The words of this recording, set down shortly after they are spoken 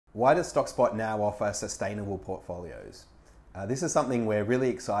Why does Stockspot now offer sustainable portfolios? This is something we're really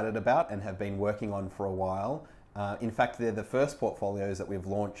excited about and have been working on for a while. In fact, they're the first portfolios that we've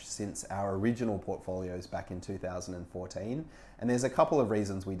launched since our original portfolios back in 2014. And there's a couple of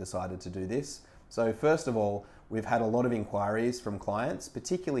reasons we decided to do this. So first of all, we've had a lot of inquiries from clients,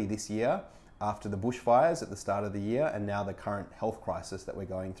 particularly this year, after the bushfires at the start of the year and now the current health crisis that we're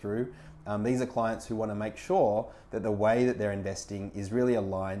going through. These are clients who want to make sure that the way that they're investing is really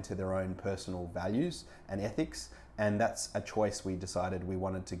aligned to their own personal values and ethics, and that's a choice we decided we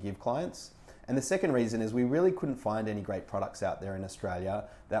wanted to give clients. And the second reason is we really couldn't find any great products out there in Australia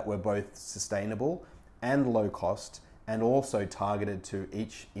that were both sustainable and low cost and also targeted to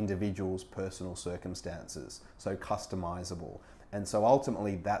each individual's personal circumstances, so customizable. And so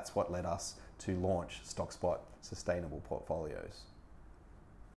ultimately that's what led us to launch Stockspot Sustainable Portfolios.